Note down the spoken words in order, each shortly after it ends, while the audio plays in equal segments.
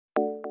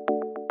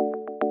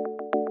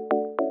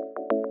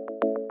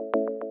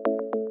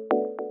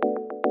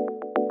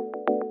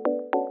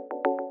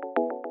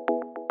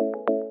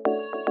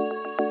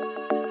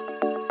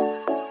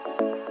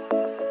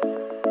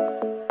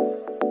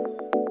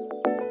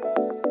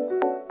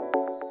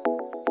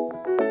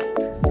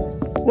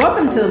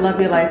Welcome to the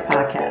Love Your Life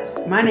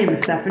podcast. My name is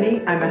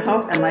Stephanie. I'm a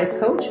health and life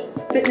coach,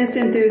 fitness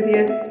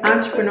enthusiast,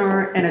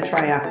 entrepreneur, and a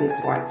triathlete's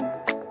wife.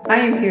 I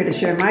am here to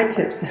share my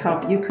tips to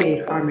help you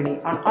create harmony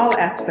on all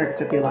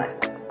aspects of your life: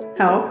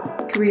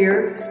 health,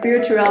 career,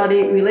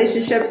 spirituality,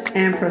 relationships,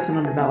 and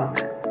personal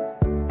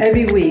development.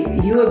 Every week,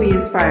 you will be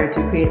inspired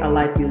to create a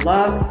life you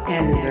love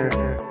and deserve.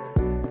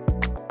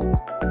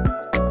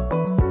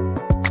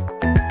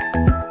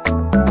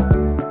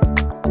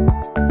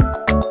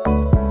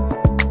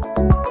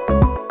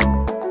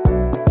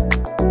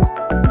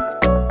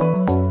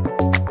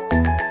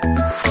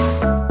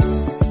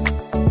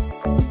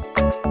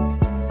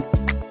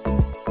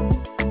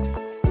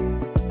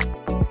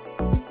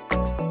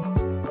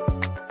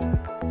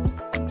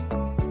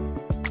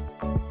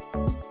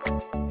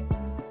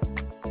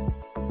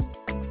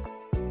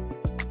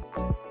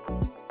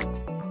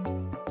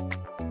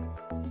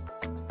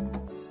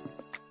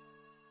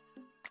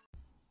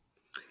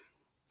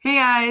 Hey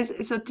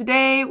guys, so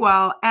today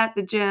while at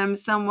the gym,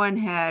 someone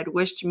had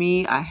wished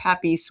me a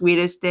happy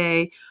Sweetest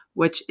Day,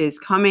 which is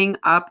coming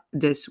up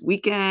this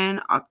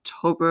weekend,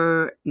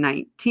 October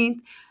 19th.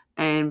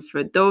 And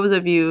for those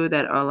of you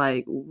that are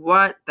like,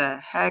 what the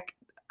heck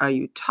are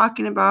you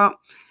talking about?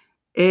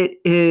 It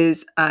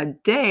is a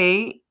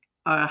day,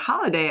 a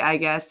holiday, I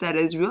guess, that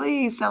is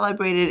really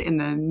celebrated in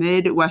the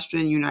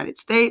Midwestern United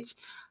States,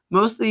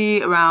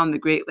 mostly around the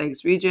Great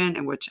Lakes region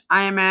in which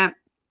I am at.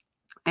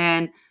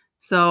 And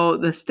so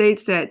the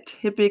states that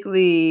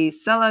typically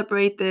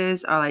celebrate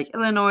this are like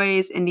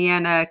Illinois,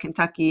 Indiana,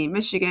 Kentucky,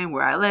 Michigan,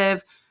 where I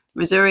live,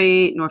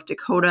 Missouri, North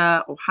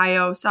Dakota,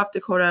 Ohio, South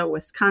Dakota,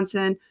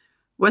 Wisconsin,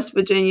 West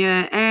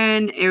Virginia,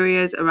 and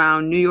areas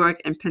around New York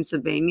and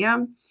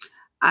Pennsylvania.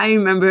 I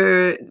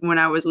remember when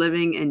I was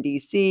living in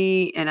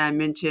DC and I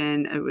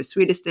mentioned it was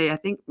Sweetest Day. I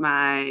think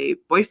my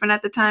boyfriend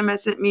at the time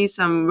had sent me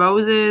some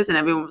roses and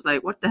everyone was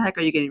like, what the heck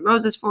are you getting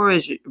roses for?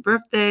 Is your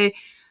birthday?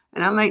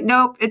 And I'm like,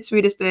 nope, it's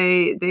Sweetest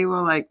Day. They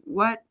were like,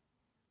 what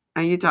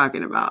are you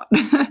talking about?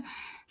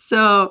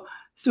 So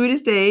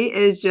Sweetest Day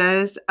is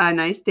just a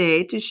nice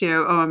day to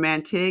share a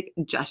romantic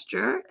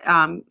gesture.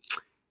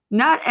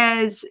 Not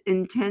as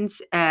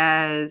intense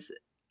as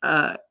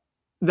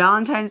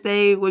Valentine's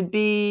Day would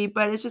be,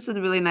 but it's just a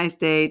really nice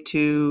day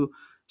to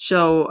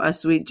show a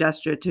sweet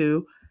gesture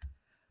to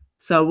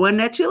someone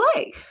that you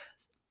like.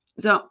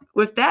 So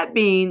with that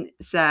being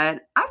said,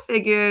 I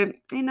figured,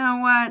 you know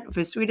what,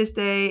 for Sweetest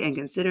Day and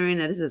considering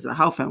that this is a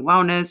health and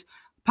wellness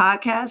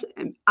podcast,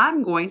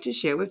 I'm going to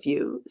share with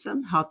you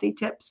some healthy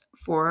tips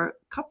for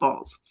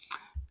couples.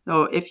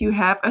 So if you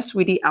have a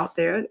sweetie out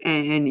there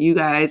and you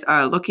guys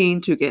are looking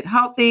to get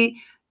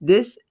healthy,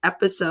 this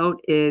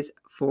episode is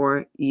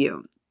for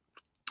you.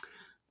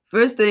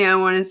 First thing I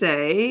want to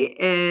say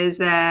is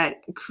that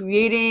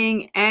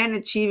creating and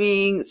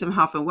achieving some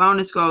health and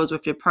wellness goals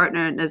with your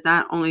partner does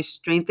not only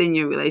strengthen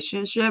your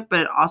relationship,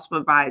 but it also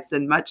provides the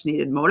much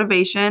needed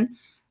motivation,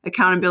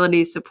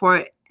 accountability,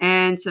 support,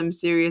 and some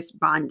serious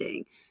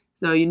bonding.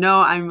 So,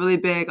 I'm really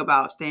big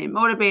about staying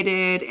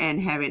motivated and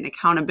having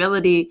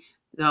accountability.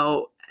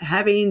 So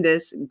having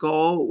this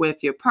goal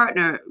with your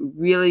partner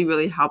really,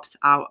 really helps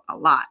out a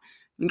lot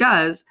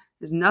because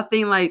there's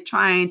nothing like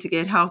trying to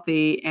get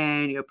healthy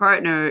and your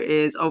partner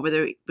is over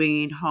there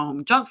bringing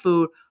home junk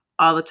food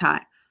all the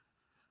time.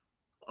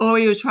 Or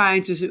you're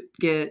trying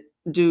to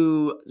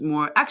do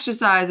more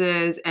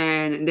exercises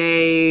and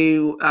they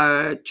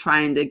are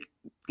trying to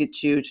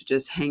get you to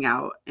just hang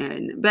out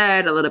in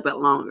bed a little bit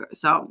longer.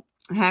 So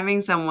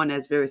having someone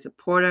that's very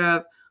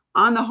supportive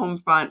on the home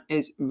front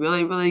is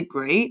really, really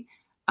great.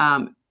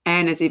 And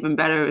it's even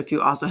better if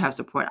you also have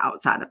support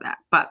outside of that.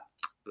 But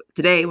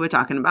today, we're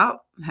talking about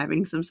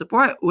having some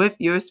support with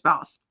your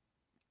spouse.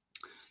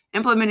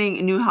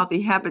 Implementing new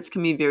healthy habits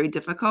can be very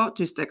difficult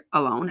to stick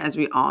alone, as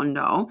we all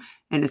know,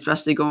 and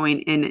especially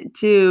going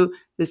into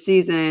the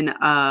season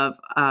of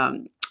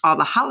all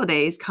the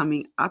holidays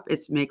coming up, it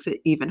makes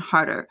it even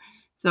harder.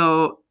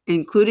 So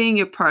including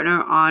your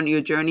partner on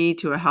your journey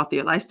to a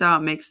healthier lifestyle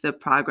makes the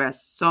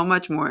progress so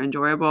much more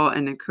enjoyable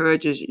and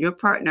encourages your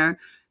partner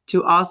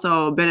to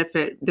also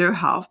benefit their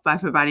health by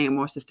providing a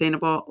more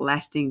sustainable,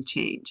 lasting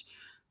change.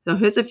 So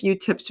here's a few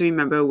tips to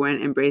remember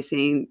when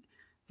embracing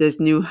this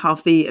new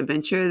healthy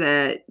adventure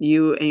that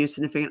you and your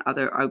significant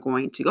other are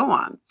going to go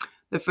on.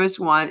 The first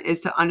one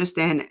is to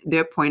understand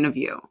their point of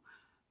view.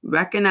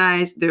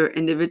 Recognize their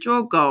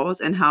individual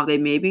goals and how they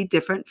may be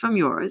different from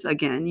yours.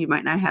 Again, you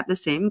might not have the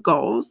same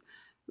goals.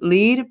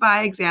 Lead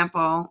by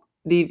example.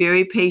 Be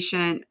very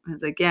patient,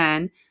 because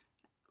again,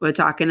 we're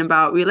talking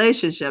about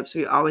relationships.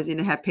 We always need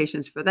to have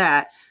patience for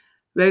that.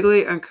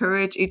 Regularly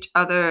encourage each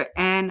other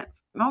and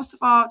most of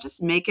all,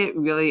 just make it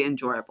really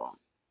enjoyable.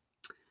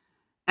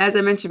 As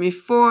I mentioned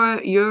before,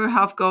 your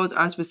health goals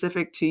are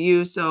specific to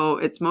you, so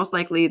it's most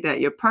likely that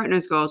your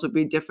partner's goals will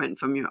be different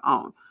from your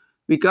own.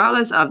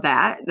 Regardless of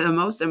that, the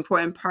most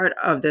important part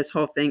of this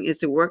whole thing is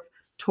to work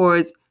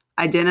towards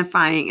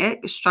identifying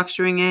it,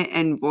 structuring it,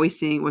 and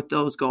voicing what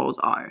those goals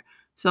are.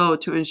 So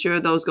to ensure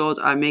those goals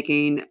are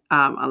making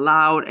a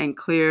loud and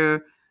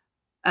clear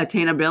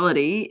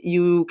attainability,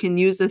 you can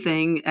use the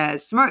thing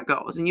as SMART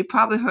goals. And you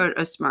probably heard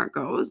of SMART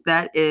goals.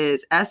 That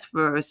is S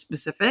for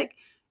specific,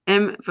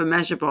 M for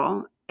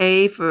measurable,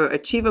 A for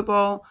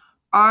achievable,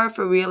 R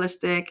for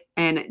realistic,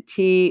 and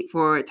T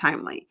for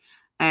timely.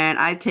 And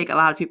I take a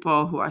lot of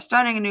people who are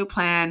starting a new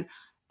plan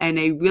and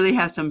they really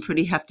have some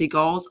pretty hefty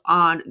goals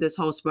on this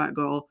whole SMART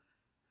goal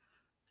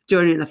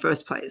journey in the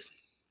first place.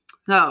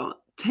 So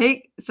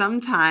take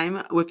some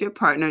time with your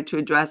partner to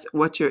address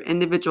what your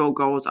individual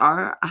goals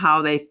are,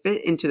 how they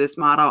fit into this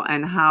model,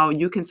 and how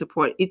you can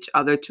support each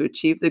other to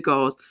achieve the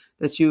goals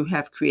that you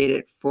have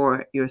created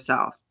for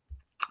yourself.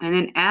 And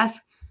then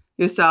ask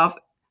yourself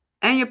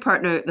and your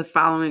partner the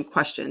following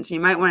questions. You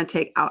might want to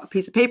take out a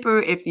piece of paper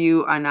if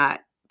you are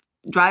not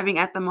driving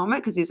at the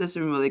moment, because these are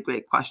some really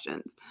great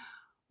questions.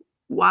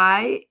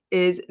 Why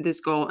is this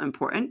goal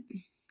important?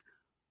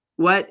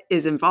 What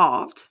is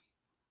involved?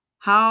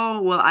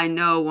 How will I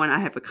know when I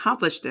have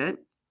accomplished it?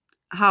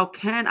 How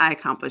can I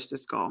accomplish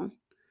this goal?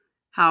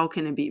 How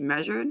can it be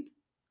measured?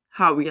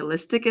 How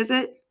realistic is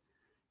it?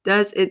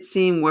 Does it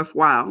seem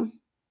worthwhile?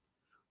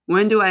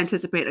 When do I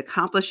anticipate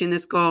accomplishing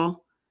this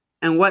goal?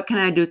 And what can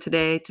I do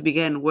today to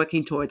begin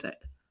working towards it?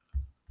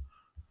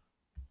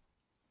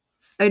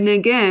 And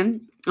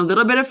again, a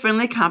little bit of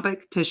friendly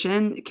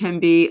competition can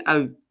be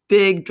a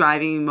big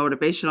driving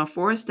motivational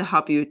force to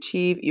help you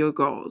achieve your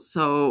goals.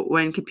 So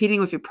when competing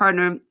with your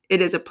partner,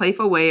 it is a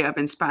playful way of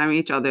inspiring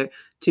each other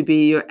to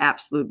be your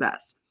absolute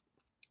best.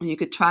 And you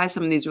could try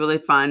some of these really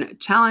fun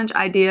challenge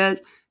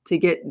ideas to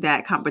get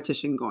that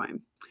competition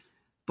going.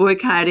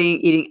 Boycotting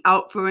eating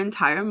out for an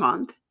entire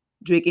month,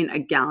 drinking a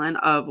gallon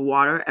of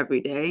water every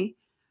day,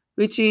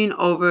 reaching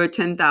over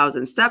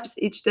 10,000 steps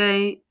each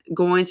day,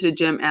 going to the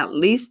gym at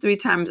least 3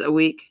 times a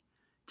week,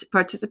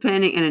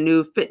 participating in a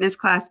new fitness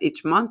class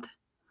each month,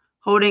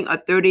 holding a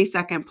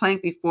 30-second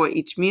plank before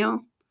each meal,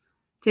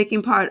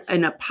 taking part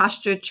in a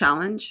posture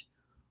challenge,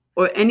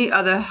 or any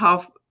other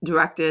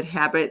health-directed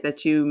habit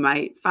that you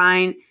might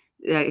find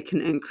that it can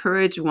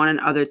encourage one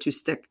another to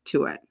stick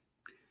to it.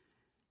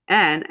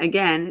 And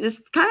again,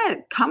 just kind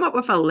of come up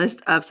with a list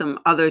of some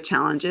other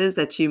challenges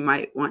that you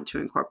might want to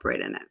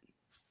incorporate in it.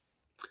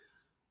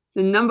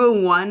 The number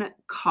one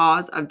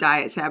cause of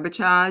diet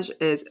sabotage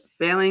is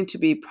failing to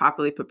be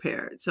properly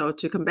prepared. So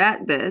to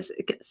combat this,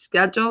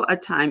 schedule a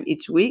time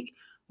each week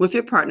with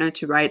your partner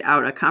to write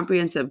out a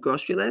comprehensive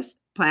grocery list,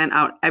 plan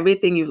out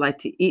everything you'd like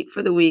to eat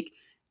for the week,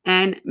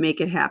 and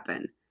make it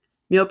happen.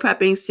 Meal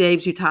prepping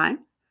saves you time,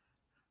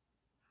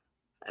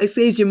 it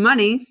saves you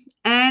money,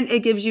 and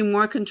it gives you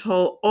more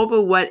control over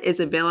what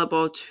is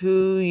available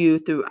to you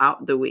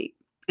throughout the week.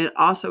 It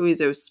also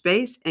reserves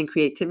space and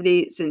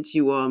creativity since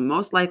you will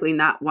most likely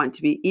not want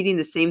to be eating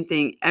the same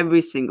thing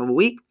every single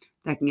week.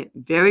 That can get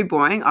very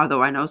boring,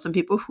 although I know some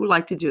people who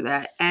like to do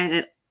that. And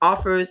it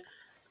offers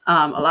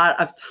a lot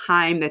of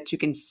time that you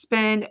can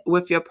spend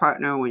with your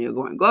partner when you're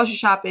going grocery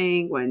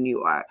shopping, when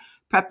you are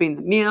prepping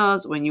the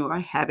meals, when you are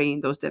having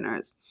those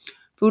dinners.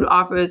 Food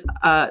offers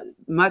a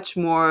much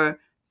more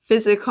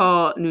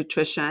physical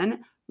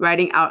nutrition.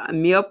 Writing out a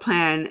meal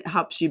plan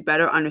helps you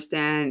better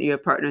understand your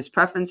partner's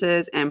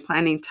preferences, and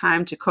planning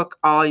time to cook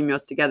all your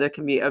meals together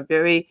can be a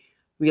very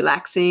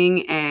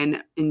relaxing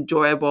and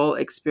enjoyable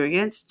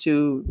experience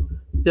to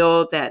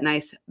build that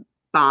nice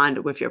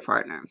bond with your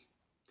partner.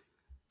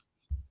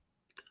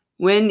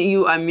 When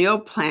you are meal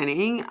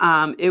planning,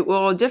 it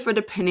will differ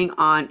depending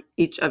on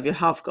each of your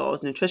health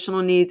goals,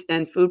 nutritional needs,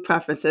 and food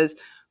preferences,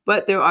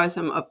 but there are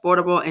some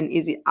affordable and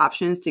easy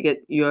options to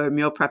get your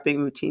meal prepping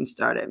routine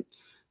started.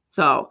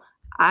 So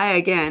I,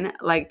 again,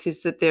 like to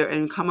sit there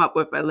and come up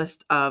with a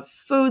list of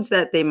foods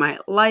that they might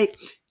like,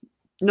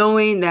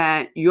 knowing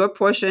that your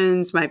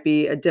portions might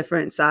be a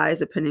different size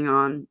depending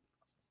on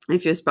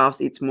if your spouse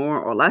eats more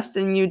or less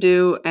than you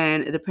do,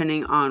 and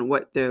depending on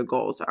what their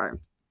goals are.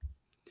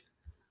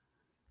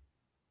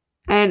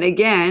 And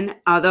again,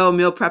 although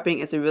meal prepping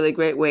is a really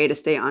great way to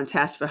stay on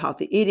task for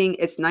healthy eating,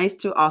 it's nice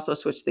to also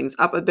switch things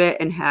up a bit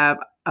and have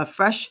a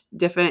fresh,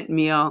 different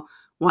meal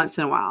once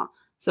in a while.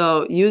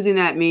 So using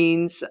that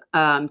means,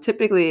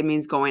 typically it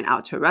means going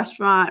out to a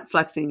restaurant,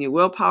 flexing your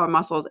willpower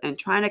muscles, and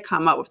trying to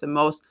come up with the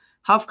most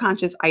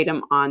health-conscious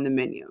item on the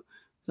menu.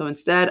 So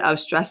instead of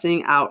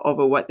stressing out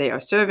over what they are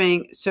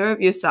serving, serve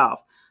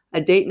yourself.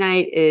 A date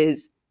night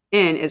is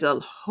a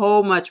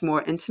whole much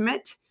more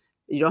intimate.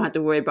 You don't have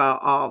to worry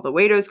about all the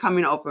waiters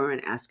coming over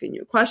and asking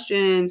you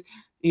questions.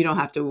 You don't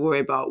have to worry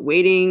about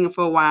waiting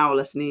for a while,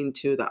 listening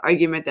to the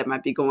argument that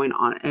might be going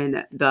on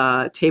in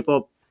the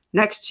table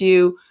next to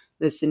you,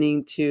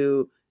 listening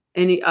to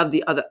any of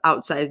the other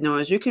outside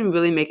noise. You can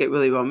really make it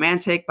really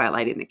romantic by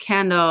lighting the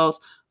candles,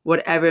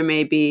 whatever it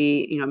may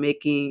be,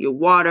 making your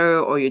water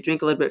or your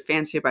drink a little bit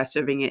fancier by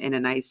serving it in a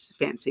nice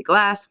fancy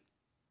glass.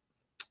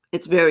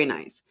 It's very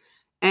nice.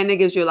 And it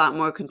gives you a lot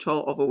more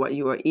control over what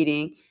you are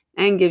eating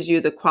and gives you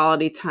the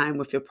quality time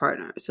with your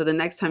partner. So the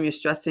next time you're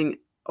stressing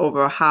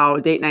over how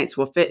date nights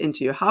will fit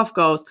into your health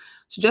goals,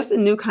 suggest a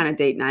new kind of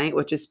date night,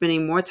 which is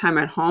spending more time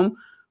at home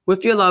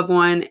with your loved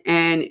one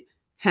and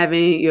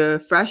having your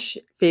fresh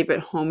favorite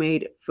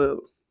homemade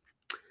food.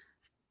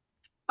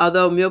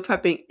 Although meal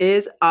prepping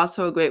is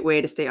also a great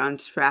way to stay on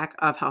track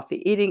of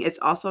healthy eating, it's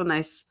also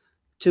nice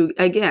to,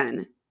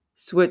 again,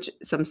 switch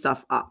some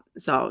stuff up.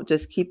 So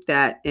just keep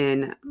that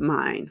in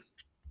mind.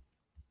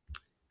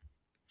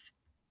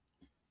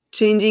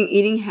 Changing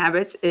eating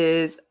habits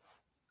is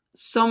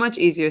so much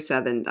easier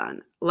said than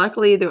done.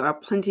 Luckily, there are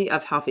plenty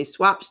of healthy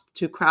swaps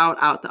to crowd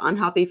out the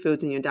unhealthy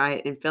foods in your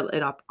diet and fill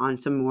it up on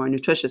some more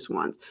nutritious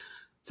ones.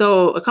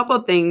 So a couple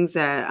of things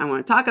that I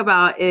want to talk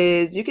about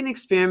is you can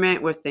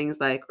experiment with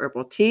things like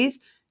herbal teas.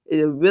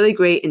 It's a really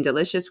great and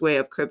delicious way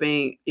of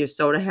curbing your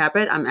soda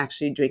habit. I'm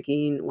actually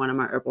drinking one of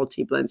my herbal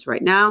tea blends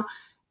right now,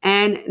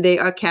 and they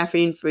are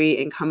caffeine free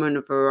and come in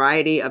a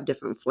variety of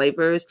different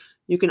flavors.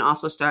 You can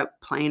also start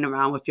playing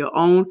around with your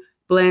own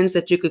blends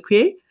that you could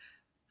create.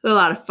 It's a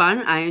lot of fun.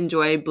 I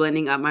enjoy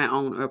blending up my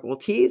own herbal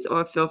teas,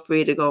 or feel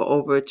free to go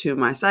over to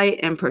my site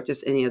and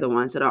purchase any of the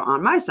ones that are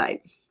on my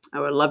site. I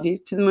would love you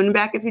to the moon and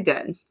back if you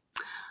did.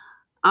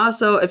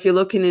 Also, if you're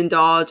looking to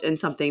indulge in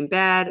something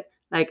bad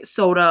like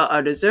soda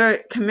or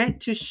dessert, commit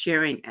to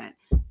sharing it.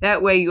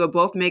 That way, you are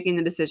both making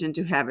the decision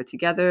to have it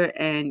together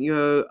and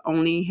you're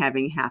only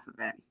having half of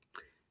it.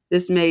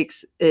 This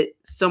makes it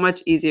so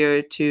much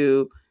easier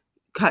to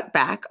cut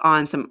back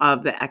on some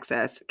of the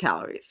excess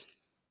calories.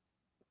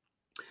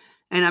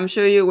 And I'm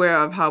sure you're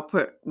aware of how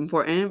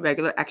important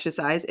regular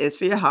exercise is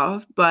for your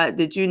health, but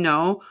did you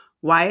know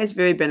why it's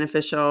very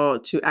beneficial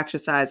to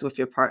exercise with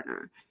your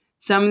partner?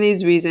 Some of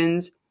these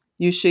reasons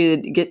you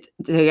should get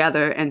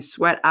together and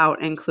sweat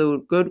out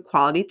include good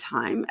quality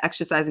time.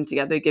 Exercising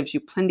together gives you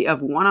plenty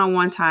of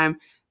one-on-one time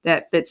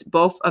that fits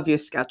both of your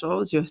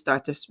schedules. You'll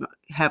start to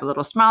have a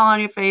little smile on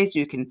your face.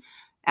 You can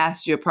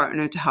ask your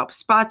partner to help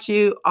spot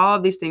you. All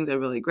of these things are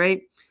really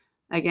great.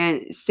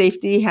 Again,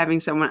 safety, having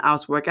someone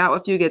else work out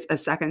with you gets a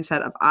second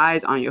set of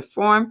eyes on your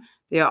form.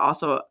 They are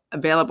also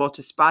available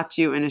to spot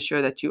you and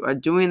ensure that you are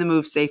doing the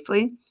move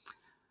safely.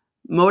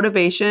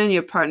 Motivation,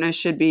 your partner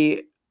should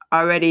be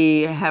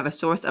already have a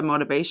source of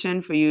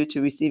motivation for you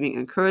to receiving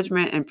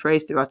encouragement and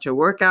praise throughout your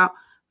workout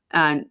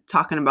and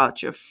talking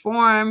about your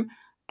form,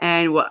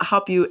 and will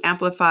help you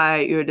amplify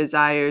your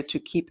desire to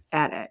keep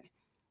at it.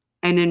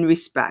 And then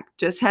respect,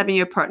 just having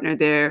your partner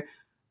there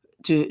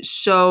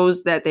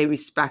shows that they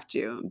respect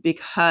you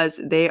because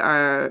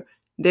they're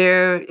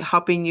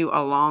helping you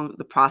along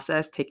the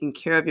process. Taking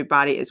care of your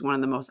body is one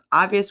of the most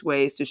obvious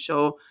ways to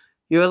show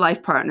your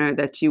life partner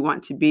that you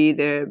want to be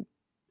there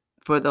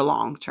for the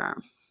long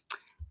term.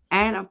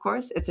 And of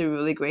course, it's a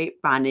really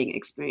great bonding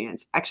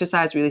experience.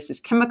 Exercise releases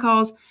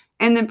chemicals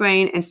in the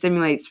brain and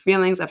stimulates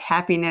feelings of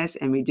happiness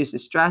and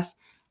reduces stress,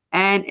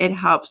 and it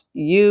helps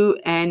you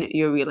and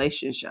your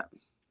relationship.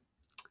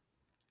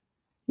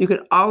 You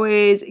could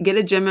always get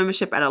a gym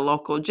membership at a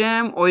local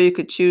gym, or you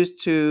could choose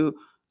to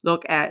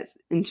look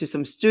into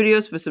some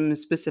studios for some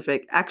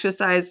specific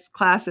exercise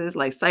classes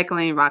like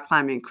cycling, rock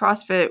climbing,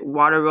 CrossFit,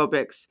 water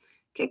aerobics,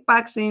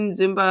 kickboxing,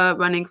 Zumba,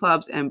 running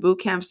clubs, and boot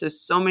camps.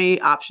 There's so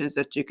many options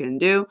that you can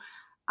do.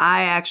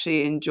 I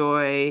actually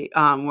enjoy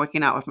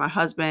working out with my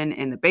husband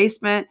in the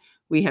basement.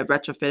 We have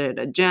retrofitted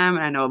a gym,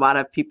 and I know a lot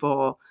of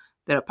people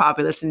that are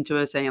probably listening to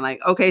us saying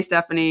like, okay,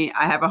 Stephanie,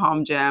 I have a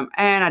home gym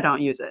and I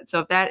don't use it. So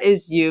if that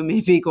is you,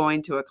 maybe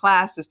going to a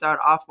class to start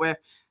off with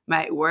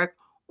might work,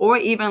 or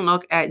even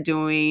look at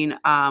doing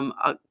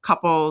a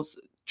couples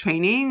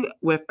training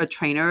with a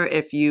trainer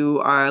if you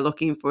are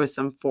looking for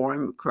some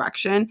form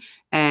correction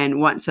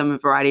and want some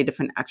variety of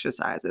different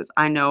exercises.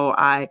 I know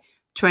I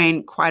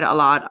train quite a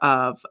lot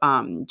of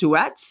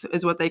duets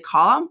is what they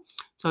call them.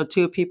 So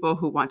two people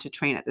who want to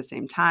train at the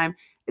same time.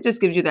 It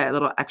just gives you that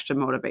little extra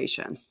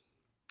motivation.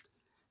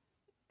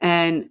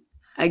 And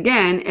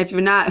again, if you're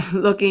not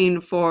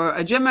looking for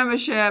a gym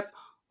membership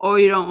or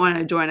you don't want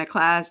to join a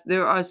class,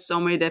 there are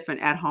so many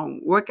different at-home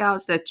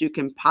workouts that you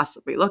can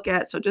possibly look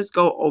at. So just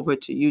go over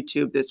to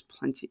YouTube. There's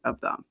plenty of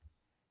them.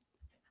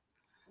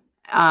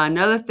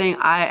 Another thing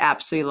I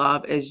absolutely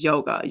love is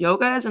yoga.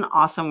 Yoga is an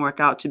awesome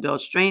workout to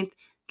build strength,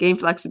 gain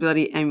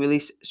flexibility, and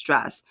release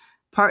stress.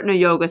 Partner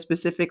yoga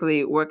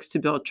specifically works to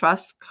build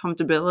trust,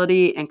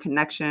 comfortability, and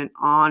connection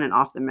on and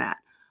off the mat.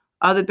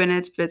 Other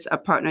benefits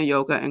of partner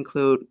yoga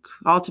include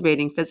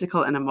cultivating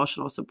physical and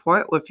emotional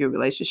support with your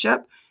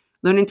relationship,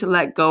 learning to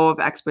let go of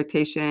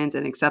expectations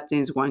and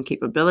accepting one's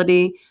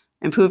capability,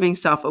 improving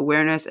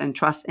self-awareness and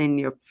trust in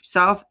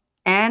yourself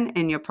and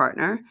in your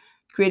partner,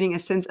 creating a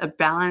sense of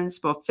balance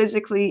both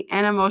physically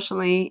and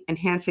emotionally,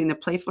 enhancing the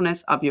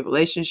playfulness of your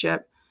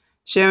relationship,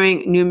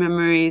 sharing new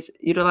memories,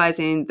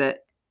 utilizing the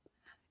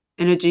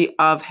energy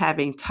of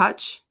having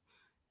touch.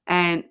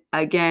 And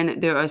again,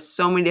 there are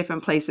so many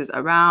different places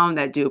around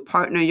that do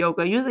partner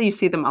yoga. Usually you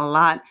see them a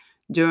lot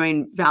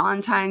during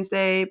Valentine's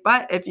Day,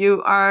 but if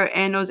you are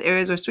in those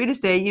areas where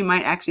Sweetest Day, you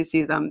might actually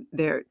see them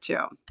there too.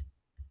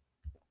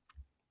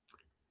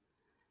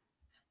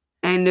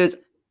 And there's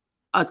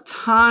a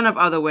ton of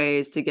other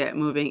ways to get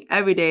moving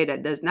every day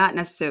that does not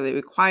necessarily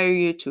require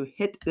you to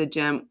hit the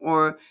gym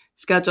or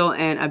schedule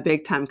in a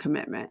big time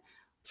commitment.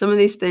 Some of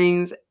these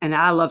things, and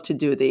I love to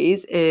do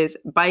these, is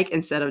bike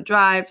instead of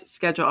drive,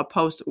 schedule a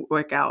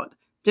post-workout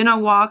dinner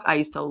walk. I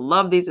used to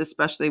love these,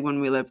 especially when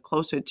we lived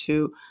closer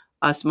to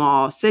a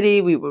small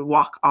city. We would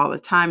walk all the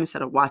time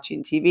instead of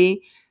watching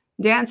TV.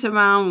 Dance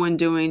around when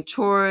doing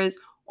chores,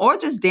 or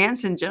just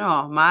dance in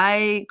general.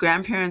 My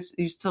grandparents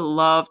used to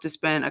love to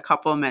spend a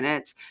couple of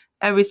minutes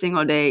every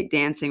single day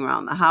dancing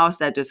around the house.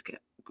 That just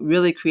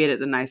really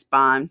created a nice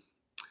bond.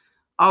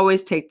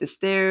 Always take the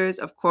stairs,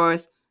 of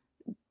course.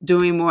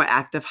 Doing more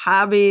active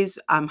hobbies,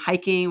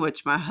 hiking,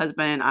 which my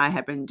husband and I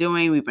have been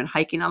doing. We've been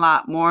hiking a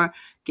lot more,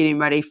 getting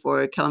ready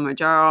for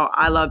Kilimanjaro.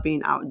 I love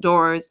being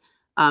outdoors.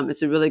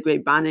 It's a really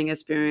great bonding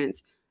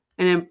experience.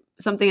 And then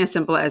something as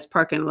simple as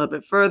parking a little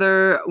bit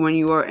further when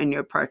you are in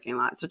your parking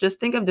lot. So just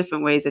think of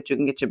different ways that you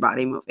can get your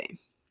body moving.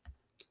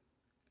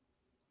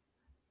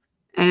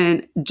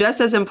 And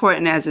just as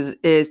important as it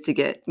is to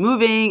get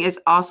moving, it's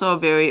also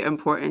very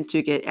important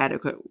to get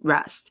adequate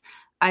rest.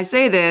 I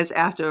say this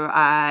after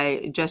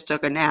I just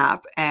took a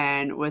nap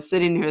and was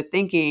sitting here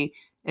thinking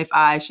if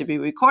I should be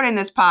recording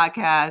this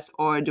podcast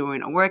or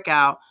doing a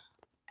workout.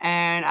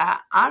 And I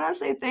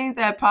honestly think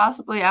that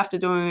possibly after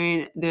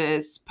doing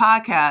this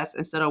podcast,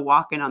 instead of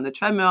walking on the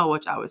treadmill,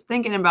 which I was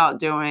thinking about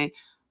doing,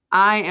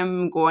 I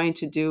am going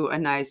to do a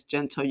nice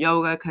gentle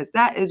yoga because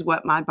that is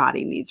what my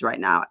body needs right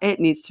now. It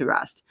needs to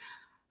rest.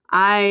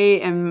 I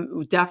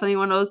am definitely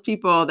one of those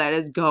people that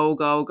is go,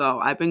 go, go.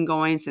 I've been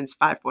going since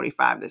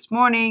 5:45 this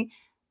morning,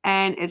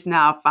 and it's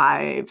now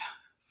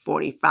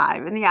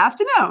 5:45 in the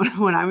afternoon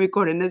when I'm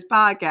recording this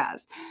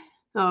podcast.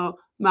 So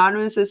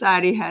modern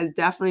society has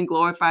definitely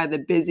glorified the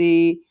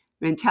busy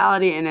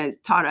mentality and has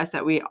taught us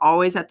that we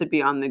always have to be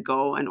on the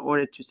go in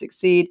order to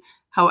succeed.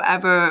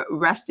 However,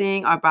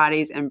 resting our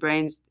bodies and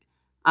brains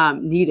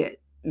need it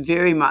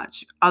very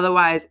much.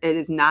 Otherwise, it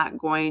is not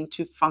going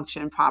to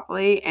function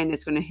properly and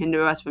it's going to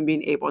hinder us from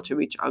being able to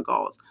reach our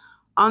goals.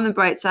 On the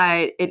bright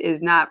side, it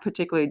is not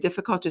particularly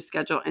difficult to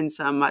schedule in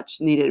some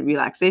much needed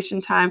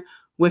relaxation time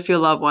with your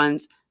loved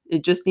ones. You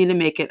just need to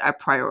make it a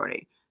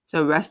priority.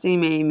 So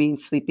resting may mean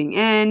sleeping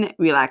in,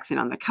 relaxing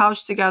on the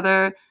couch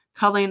together,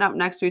 cuddling up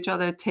next to each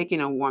other,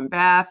 taking a warm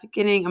bath,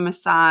 getting a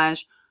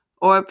massage,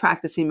 or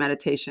practicing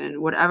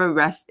meditation. Whatever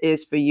rest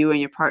is for you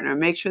and your partner,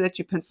 make sure that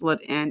you pencil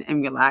it in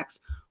and relax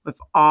with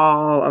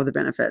all of the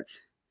benefits.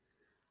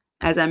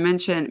 As I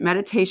mentioned,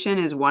 meditation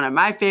is one of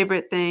my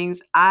favorite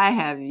things. I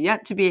have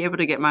yet to be able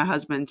to get my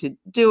husband to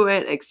do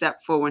it,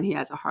 except for when he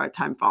has a hard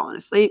time falling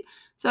asleep.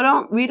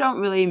 So we don't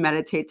really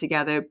meditate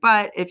together.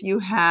 But if you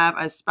have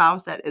a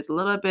spouse that is a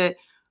little bit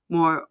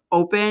more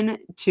open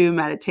to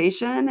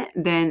meditation,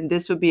 then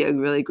this would be a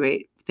really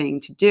great thing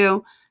to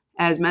do,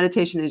 as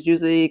meditation is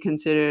usually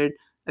considered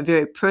a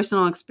very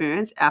personal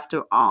experience.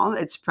 After all,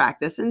 it's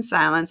practice in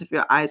silence with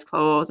your eyes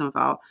closed and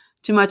without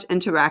too much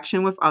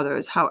interaction with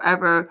others.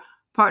 However,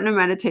 partner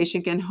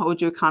meditation can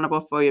hold you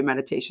accountable for your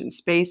meditation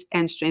space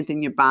and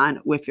strengthen your bond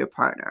with your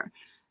partner.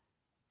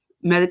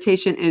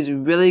 Meditation is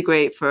really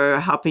great for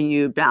helping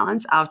you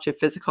balance out your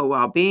physical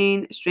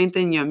well-being,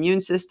 strengthen your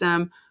immune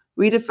system,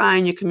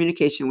 redefine your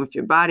communication with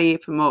your body,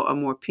 promote a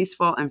more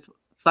peaceful and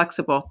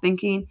flexible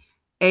thinking,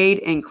 aid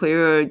in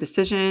clearer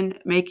decision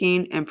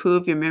making,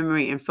 improve your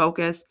memory and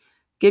focus,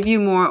 give you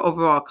more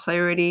overall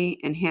clarity,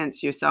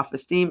 enhance your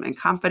self-esteem and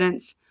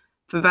confidence,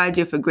 provide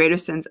you with a greater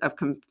sense of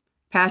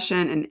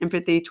compassion and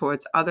empathy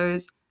towards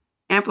others,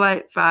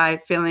 amplify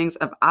feelings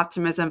of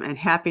optimism and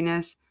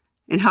happiness,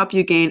 and help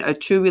you gain a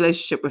true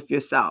relationship with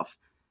yourself.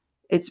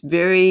 It's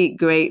very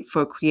great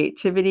for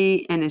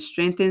creativity and it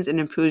strengthens and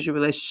improves your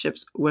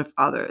relationships with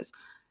others.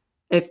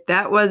 If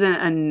that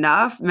wasn't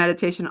enough,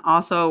 meditation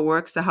also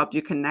works to help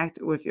you connect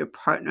with your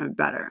partner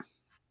better.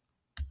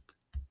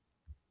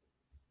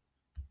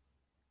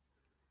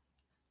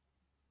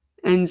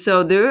 And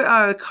so there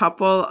are a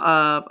couple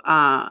of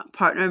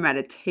partner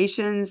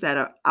meditations that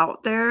are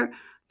out there.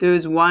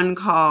 There's one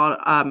called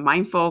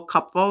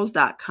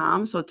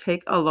mindfulcouples.com. So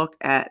take a look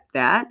at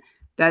that.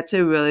 That's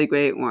a really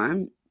great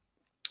one.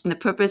 And the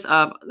purpose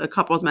of the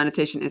couples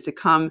meditation is to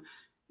come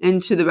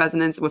into the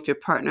resonance with your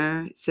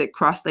partner, sit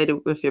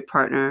cross-legged with your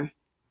partner,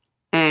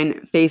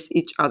 and face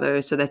each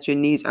other so that your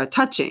knees are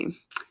touching.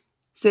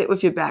 Sit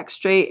with your back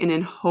straight and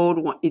then hold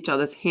each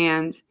other's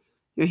hands.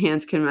 Your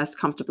hands can rest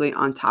comfortably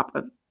on top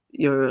of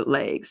your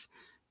legs.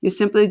 You're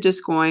simply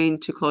just going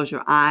to close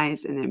your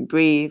eyes and then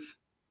breathe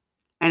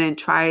and then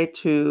try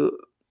to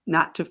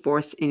not to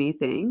force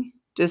anything.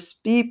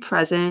 Just be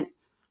present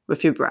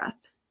with your breath.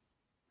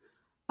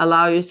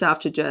 Allow yourself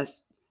to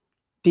just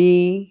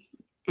be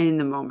in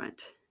the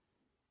moment.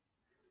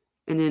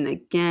 And then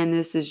again,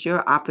 this is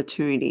your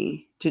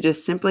opportunity to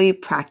just simply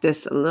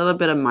practice a little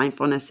bit of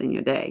mindfulness in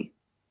your day.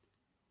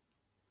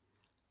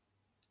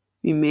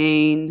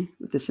 Remain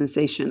with the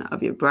sensation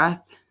of your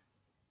breath.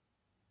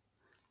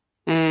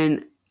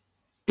 And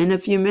in a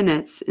few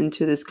minutes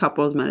into this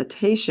couple's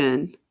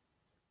meditation,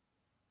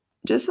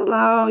 just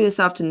allow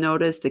yourself to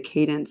notice the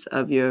cadence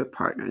of your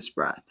partner's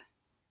breath.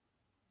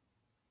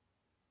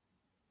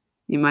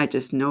 You might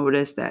just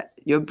notice that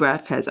your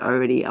breath has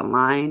already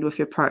aligned with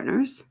your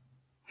partner's.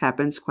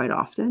 Happens quite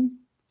often.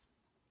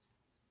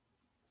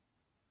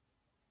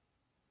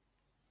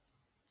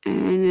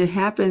 And it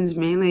happens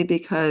mainly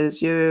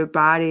because your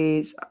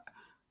bodies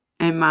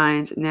and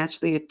minds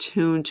naturally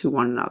attune to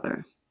one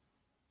another.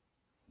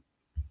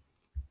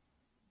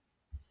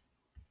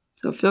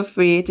 So feel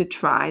free to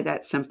try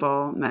that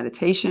simple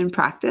meditation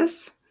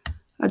practice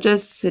of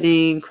just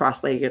sitting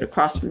cross-legged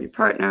across from your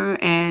partner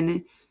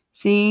and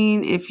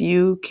seeing if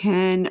you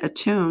can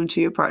attune to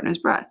your partner's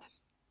breath.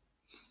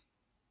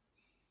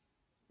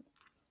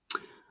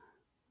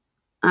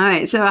 All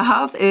right, so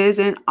health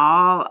isn't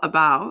all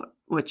about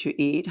what you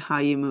eat, how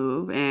you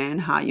move,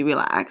 and how you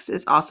relax.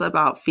 It's also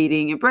about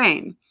feeding your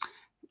brain.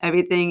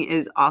 Everything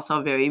is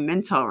also very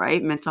mental,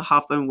 right? Mental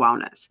health and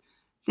wellness.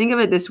 Think of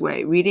it this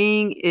way: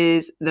 reading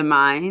is to the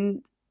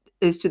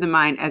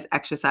mind as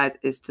exercise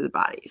is to the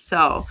body.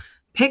 So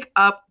pick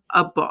up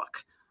a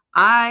book.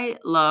 I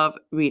love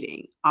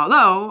reading,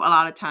 although a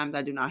lot of times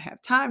I do not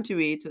have time to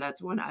read. So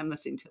that's when I'm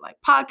listening to like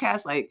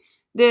podcasts like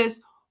this,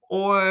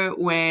 or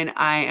when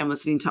I am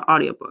listening to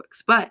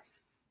audiobooks. But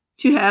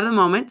if you have the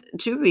moment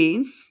to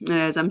read,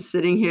 as I'm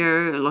sitting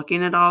here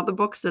looking at all the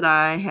books that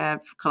I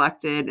have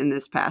collected in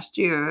this past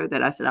year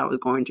that I said I was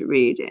going to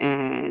read,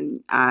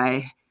 and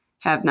I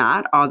have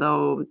not,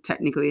 although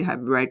technically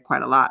have read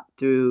quite a lot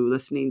through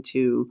listening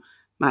to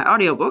my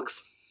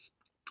audiobooks,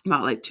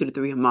 about like 2 to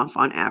 3 a month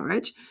on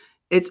average.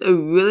 It's a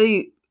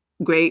really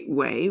great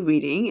way,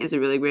 reading is a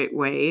really great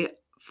way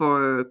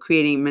for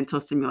creating mental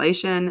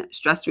stimulation,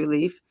 stress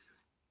relief,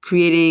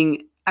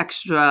 creating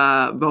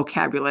extra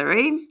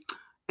vocabulary,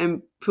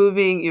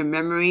 improving your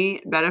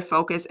memory, better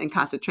focus and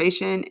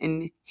concentration,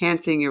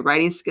 enhancing your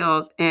writing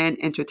skills, and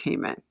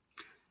entertainment.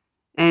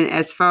 And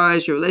as far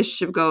as your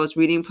relationship goes,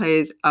 reading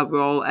plays a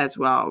role as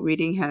well.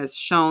 Reading has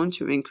shown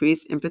to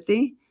increase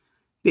empathy.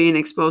 Being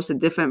exposed to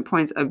different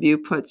points of view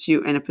puts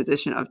you in a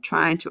position of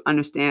trying to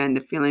understand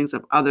the feelings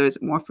of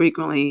others more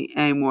frequently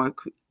and more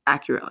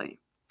accurately.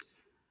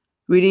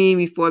 Reading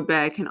before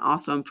bed can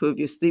also improve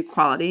your sleep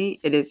quality.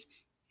 It is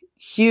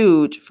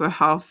huge for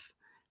health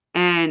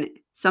and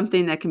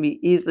something that can be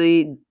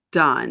easily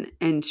done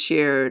and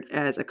shared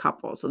as a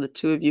couple. So the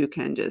two of you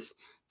can just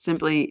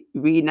simply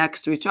read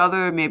next to each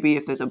other. Maybe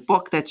if there's a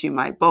book that you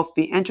might both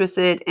be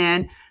interested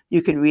in,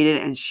 you can read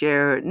it and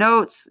share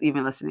notes,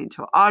 even listening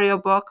to an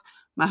audiobook.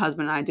 My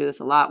husband and I do this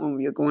a lot when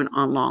we are going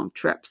on long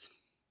trips.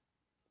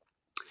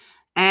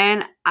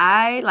 And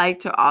I like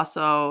to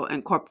also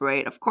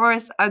incorporate, of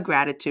course, a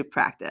gratitude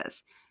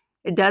practice.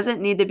 It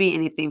doesn't need to be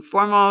anything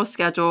formal,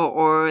 scheduled,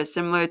 or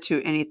similar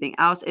to anything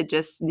else. It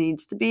just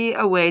needs to be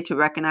a way to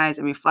recognize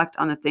and reflect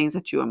on the things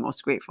that you are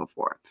most grateful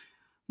for.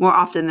 More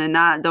often than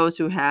not, those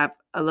who have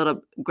a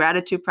little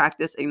gratitude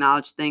practice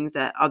acknowledge things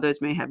that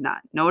others may have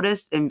not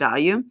noticed and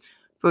value.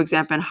 For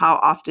example, how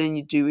often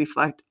you do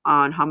reflect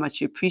on how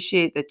much you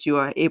appreciate that you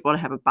are able to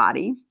have a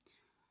body,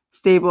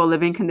 stable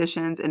living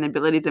conditions, and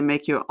ability to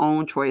make your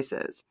own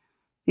choices.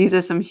 These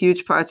are some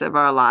huge parts of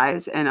our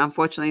lives, and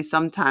unfortunately,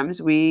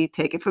 sometimes we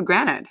take it for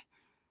granted.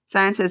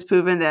 Science has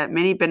proven that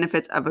many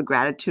benefits of a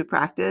gratitude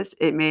practice.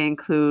 It may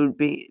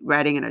include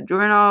writing in a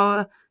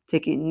journal,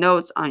 taking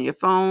notes on your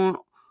phone,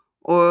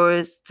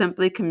 or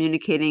simply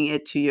communicating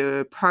it to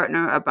your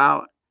partner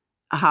about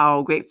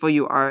how grateful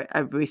you are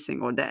every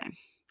single day.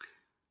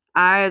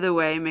 Either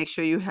way, make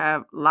sure you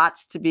have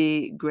lots to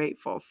be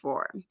grateful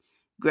for.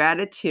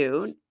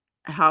 Gratitude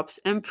helps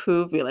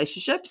improve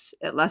relationships.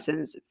 It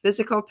lessens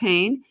physical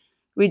pain,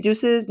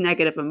 reduces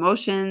negative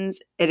emotions,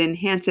 it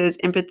enhances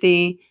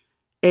empathy,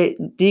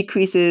 it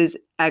decreases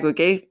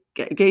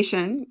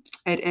aggregation,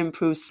 it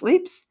improves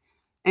sleeps,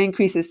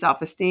 increases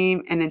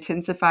self-esteem, and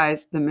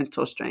intensifies the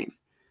mental strength.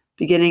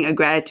 Beginning a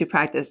gratitude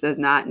practice does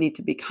not need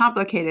to be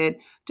complicated.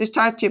 Just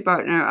talk to your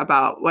partner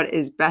about what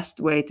is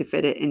best way to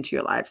fit it into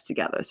your lives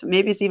together. So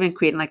maybe it's even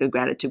creating like a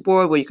gratitude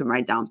board where you can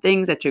write down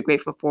things that you're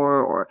grateful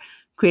for, or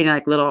creating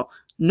like little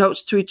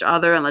notes to each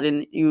other and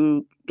letting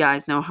you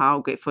guys know how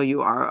grateful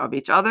you are of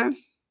each other.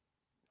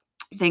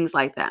 Things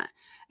like that.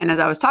 And as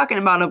I was talking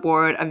about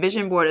a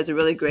vision board is a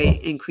really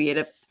great and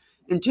creative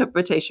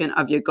interpretation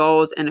of your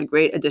goals and a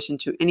great addition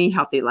to any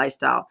healthy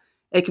lifestyle.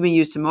 It can be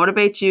used to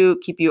motivate you,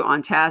 keep you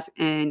on task,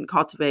 and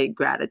cultivate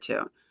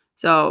gratitude.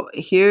 So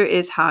here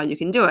is how you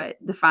can do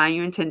it. Define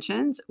your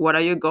intentions. What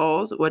are your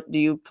goals? How do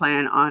you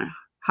plan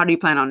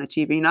on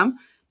achieving them?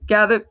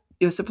 Gather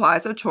your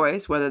supplies of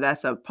choice, whether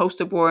that's a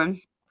poster board,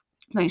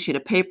 blank sheet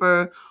of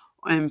paper,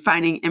 and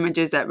finding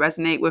images that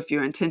resonate with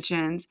your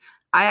intentions.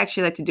 I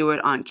actually like to do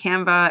it on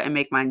Canva and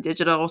make mine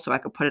digital so I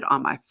can put it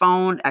on my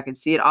phone. I can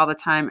see it all the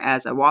time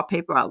as a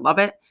wallpaper. I love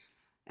it.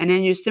 And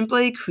then you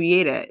simply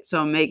create it.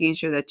 So making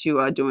sure that you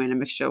are doing a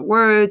mixture of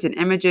words and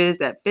images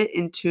that fit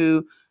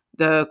into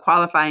the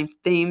qualifying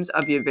themes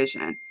of your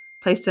vision.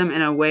 Place them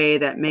in a way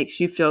that makes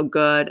you feel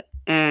good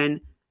and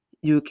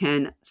you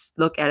can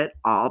look at it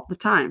all the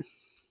time.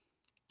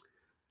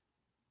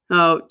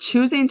 So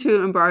choosing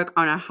to embark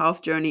on a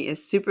health journey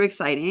is super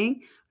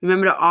exciting.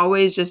 Remember to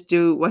always just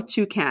do what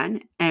you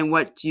can and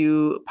what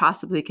you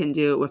possibly can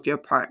do with your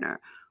partner.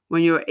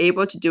 When you're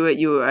able to do it,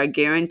 you are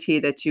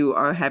guaranteed that you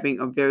are having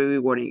a very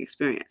rewarding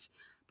experience.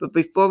 But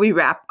before we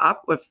wrap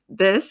up with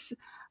this,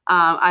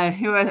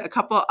 Here are a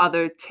couple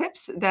other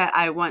tips that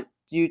I want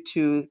you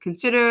to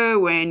consider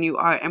when you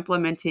are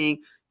implementing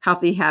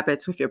healthy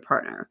habits with your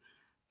partner.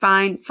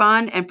 Find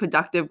fun and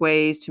productive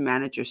ways to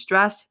manage your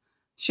stress.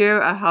 Share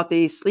a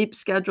healthy sleep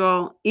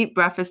schedule. Eat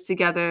breakfast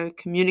together.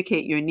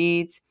 Communicate your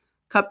needs.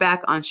 Cut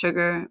back on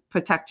sugar.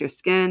 Protect your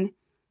skin.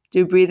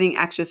 Do breathing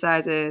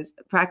exercises.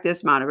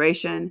 Practice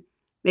moderation.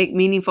 Make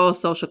meaningful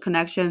social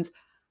connections.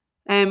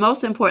 And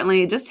most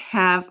importantly, just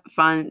have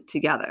fun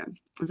together.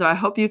 So I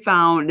hope you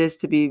found this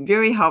to be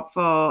very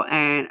helpful.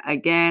 And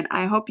again,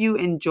 I hope you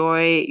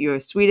enjoy your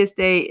sweetest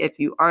day if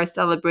you are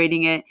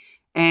celebrating it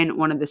in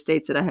one of the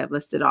states that I have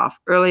listed off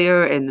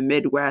earlier in the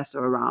Midwest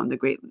or around the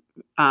Great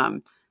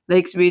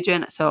Lakes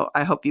region. So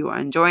I hope you are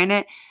enjoying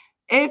it.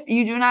 If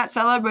you do not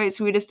celebrate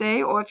Sweetest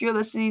Day, or if you're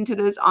listening to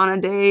this on a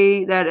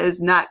day that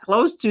is not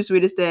close to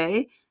Sweetest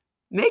Day,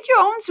 make your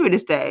own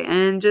Sweetest Day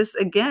and just,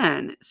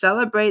 again,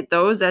 celebrate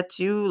those that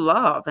you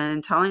love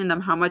and telling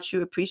them how much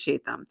you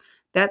appreciate them.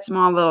 That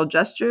small little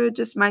gesture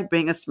just might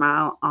bring a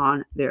smile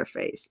on their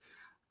face.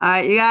 All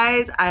right, you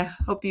guys, I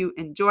hope you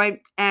enjoyed,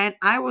 and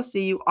I will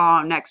see you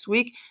all next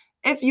week.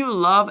 If you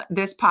love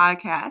this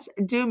podcast,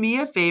 do me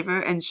a favor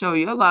and show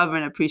your love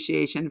and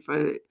appreciation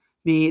for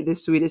me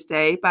this Sweetest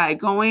Day by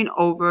going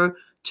over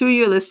to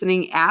your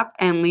listening app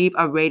and leave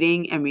a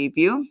rating and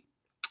review.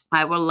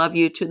 I will love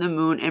you to the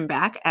moon and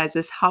back, as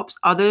this helps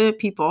other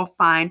people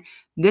find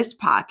this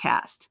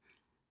podcast.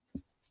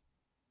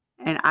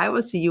 And I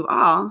will see you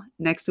all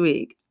next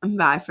week.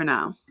 Bye for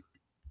now.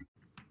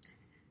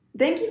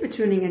 Thank you for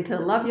tuning into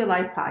the Love Your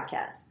Life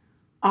podcast.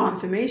 All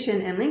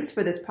information and links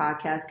for this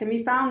podcast can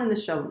be found in the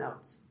show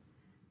notes.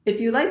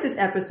 If you like this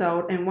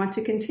episode and want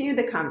to continue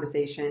the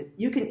conversation,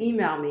 you can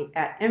email me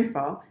at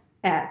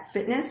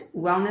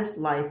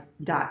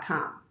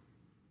info@fitnesswellnesslife.com.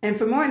 And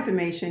for more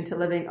information to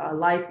living a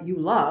life you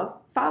love,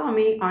 follow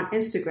me on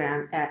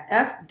Instagram at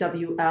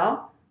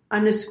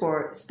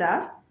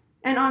FWL_Steph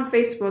and on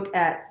Facebook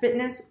at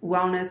Fitness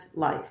Wellness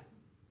Life.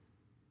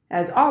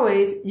 As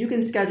always, you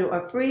can schedule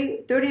a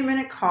free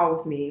 30-minute call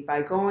with me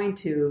by going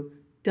to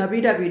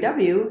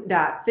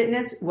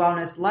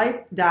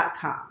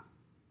www.fitnesswellnesslife.com.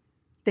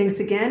 Thanks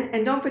again,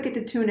 and don't forget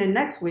to tune in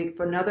next week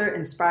for another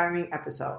inspiring episode.